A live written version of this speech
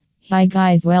Hi,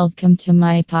 guys, welcome to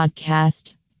my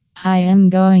podcast. I am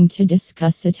going to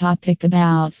discuss a topic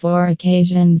about 4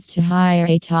 occasions to hire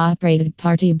a top rated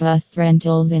party bus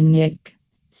rentals in NYC.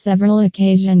 Several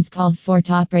occasions call for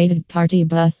top rated party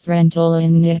bus rental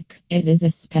in NYC. It is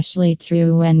especially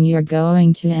true when you're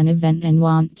going to an event and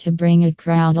want to bring a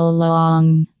crowd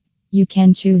along. You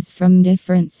can choose from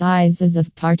different sizes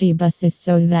of party buses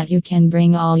so that you can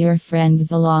bring all your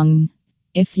friends along.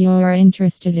 If you're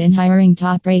interested in hiring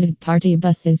top-rated party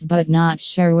buses but not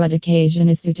sure what occasion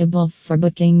is suitable for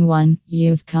booking one,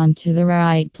 you've come to the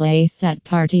right place at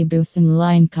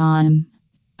partybusenline.com.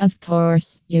 Of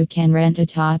course, you can rent a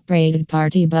top-rated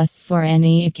party bus for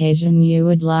any occasion you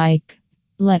would like.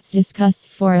 Let's discuss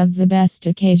 4 of the best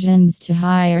occasions to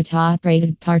hire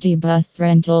top-rated party bus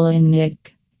rental in NYC.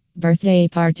 Birthday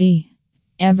party.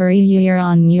 Every year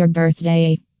on your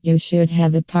birthday, you should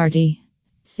have a party.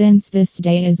 Since this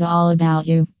day is all about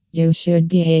you, you should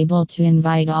be able to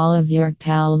invite all of your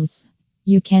pals.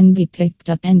 You can be picked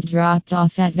up and dropped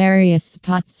off at various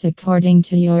spots according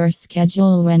to your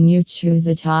schedule when you choose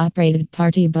a top-rated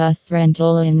party bus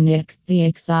rental in NYC. The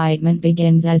excitement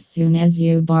begins as soon as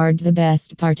you board the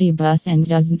best party bus and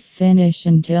doesn't finish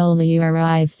until you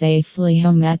arrive safely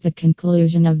home at the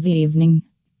conclusion of the evening.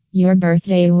 Your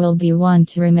birthday will be one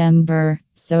to remember,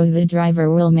 so the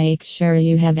driver will make sure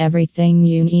you have everything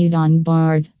you need on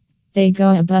board. They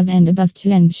go above and above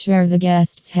to ensure the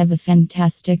guests have a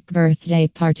fantastic birthday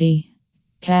party.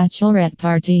 Bachelorette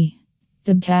party.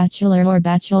 The bachelor or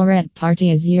bachelorette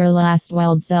party is your last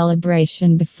wild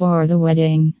celebration before the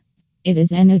wedding. It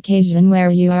is an occasion where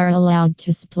you are allowed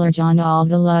to splurge on all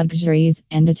the luxuries,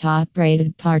 and a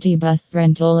top-rated party bus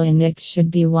rental in NYC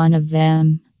should be one of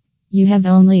them. You have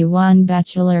only one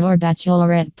bachelor or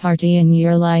bachelorette party in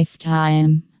your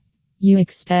lifetime. You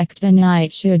expect the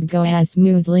night should go as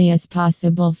smoothly as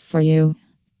possible for you.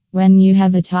 When you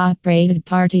have a top-rated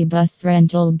party bus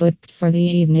rental booked for the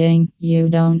evening, you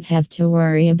don't have to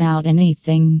worry about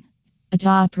anything. A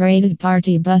top-rated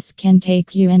party bus can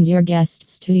take you and your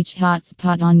guests to each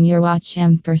hotspot on your watch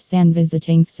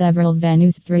visiting several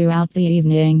venues throughout the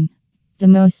evening. The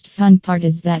most fun part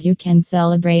is that you can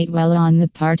celebrate well on the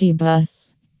party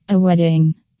bus. A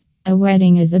wedding. A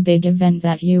wedding is a big event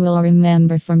that you will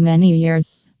remember for many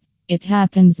years. It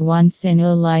happens once in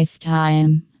a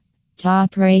lifetime.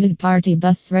 Top-rated party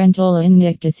bus rental in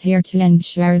NYC is here to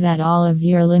ensure that all of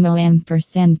your limo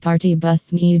 & party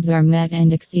bus needs are met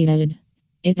and exceeded.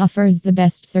 It offers the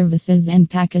best services and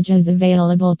packages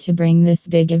available to bring this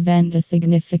big event a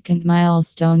significant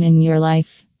milestone in your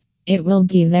life. It will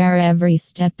be there every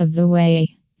step of the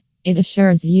way. It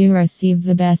assures you receive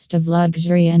the best of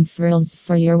luxury and frills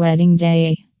for your wedding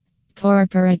day.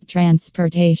 Corporate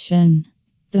transportation.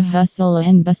 The hustle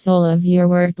and bustle of your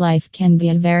work life can be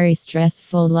a very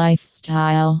stressful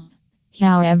lifestyle.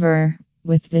 However,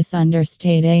 with this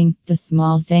understating, the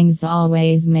small things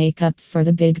always make up for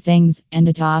the big things, and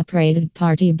a top-rated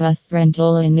party bus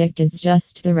rental in NYC is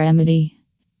just the remedy.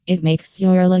 It makes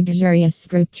your luxurious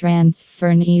group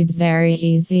transfer needs very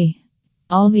easy.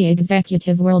 All the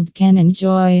executive world can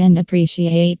enjoy and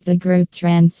appreciate the group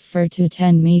transfer to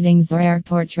attend meetings or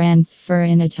airport transfer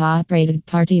in a top-rated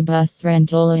party bus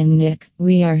rental in NYC.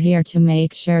 We are here to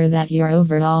make sure that your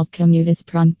overall commute is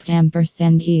prompt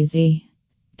and easy.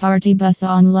 Party Bus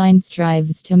Online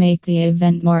strives to make the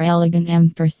event more elegant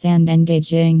and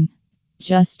engaging.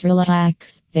 Just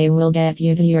relax, they will get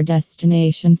you to your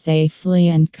destination safely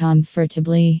and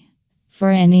comfortably. For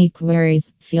any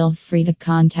queries, feel free to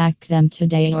contact them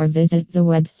today or visit the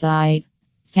website.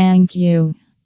 Thank you.